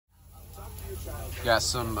Got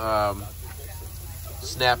some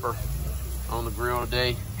snapper on the grill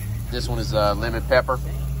today. This one is lemon pepper,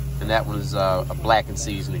 and that one is a blackened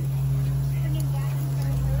seasoning.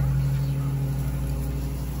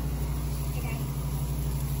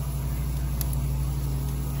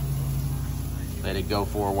 Let it go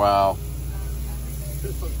for a while,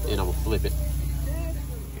 then I'm gonna flip it.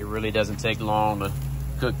 It really doesn't take long to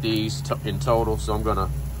cook these in total, so I'm gonna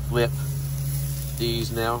flip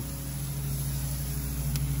these now.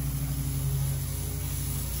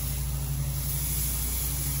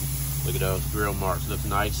 Look at those grill marks, looks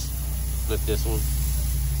nice. Flip this one.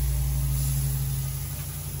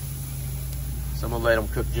 So I'm gonna let them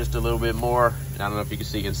cook just a little bit more. I don't know if you can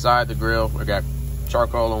see inside the grill, I got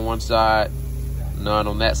charcoal on one side, none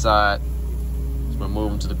on that side. So I'm gonna move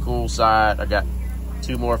them to the cool side. I got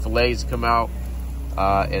 2 more fillets to come out,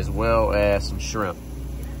 as well as some shrimp.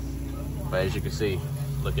 But as you can see,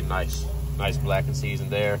 looking nice. Nice blackened season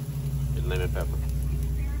there, and lemon pepper.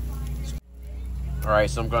 All right,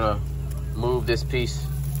 so I'm gonna move this piece.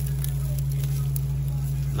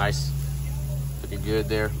 Nice, looking good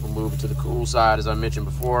there. We'll move it to the cool side as I mentioned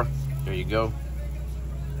before. There you go.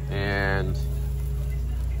 And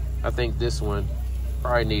I think this one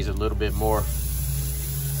probably needs a little bit more.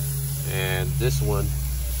 And this one,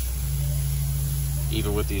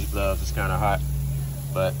 even with these gloves, it's kind of hot,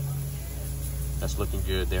 but that's looking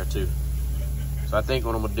good there too. So I think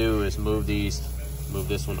what I'm gonna do is move this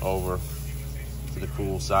one over to the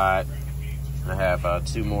cool side. I have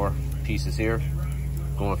 2 more pieces here.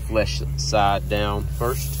 Going flesh side down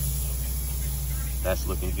first. That's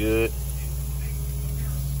looking good.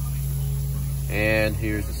 And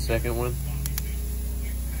here's the second one.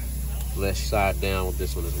 Flesh side down with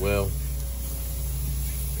this one as well.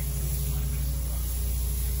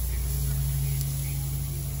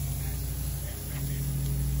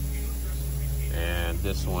 And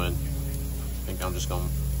this one, I think I'm just gonna,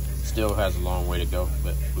 still has a long way to go,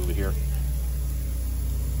 but move it here.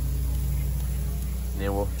 And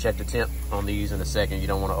then we'll check the temp on these in a second. You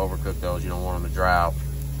don't want to overcook those. You don't want them to dry out.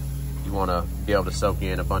 You want to be able to soak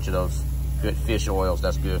in a bunch of those good fish oils.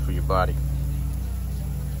 That's good for your body.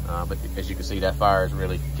 But as you can see, that fire is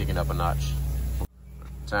really kicking up a notch.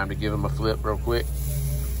 Time to give them a flip real quick.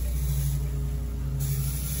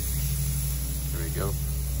 There we go.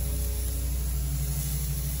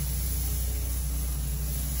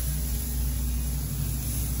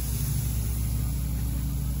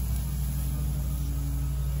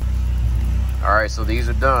 All right, so these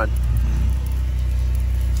are done.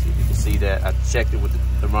 See if you can see that. I checked it with the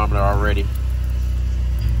thermometer already.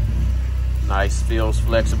 Nice, feels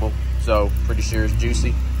flexible, so pretty sure it's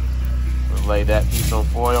juicy. We'll lay that piece on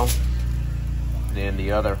foil. And then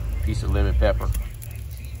the other piece of lemon pepper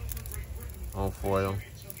on foil.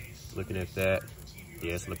 Looking at that.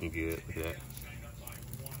 Yeah, it's looking good. Look at that.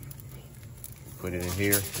 Put it in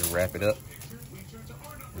here and wrap it up.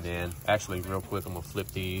 And then, actually, real quick, I'm gonna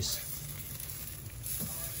flip these.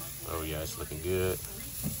 Oh yeah, it's looking good.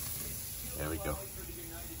 There we go.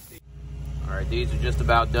 All right, these are just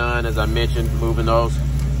about done. As I mentioned, moving those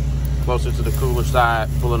closer to the cooler side,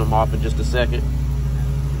 pulling them off in just a second.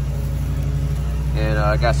 And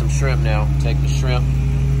I got some shrimp now. Take the shrimp,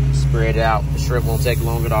 spread it out. The shrimp won't take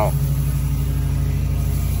long at all.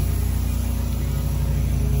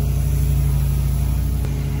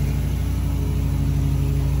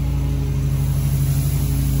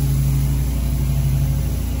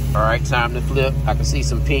 All right, time to flip. I can see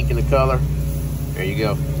some pink in the color. There you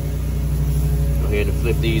go. Go ahead and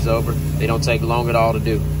flip these over. They don't take long at all to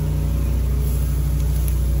do.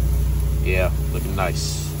 Yeah, looking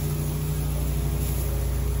nice.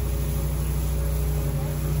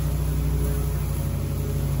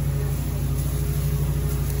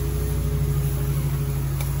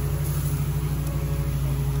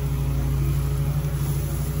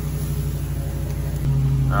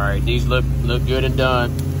 All right, these look good and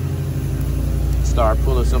done. Start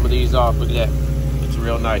pulling some of these off. Look at that. Looks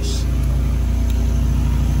real nice.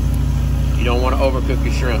 You don't want to overcook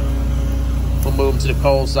your shrimp. We'll move them to the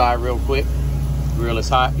cold side real quick. Grill is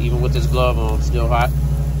hot, even with this glove on, still hot.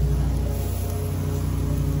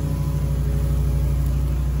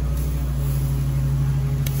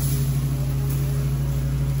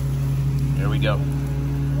 There we go.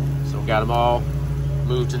 So we got them all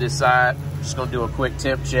moved to this side. Just gonna do a quick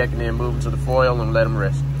temp check and then move them to the foil and let them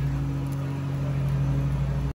rest.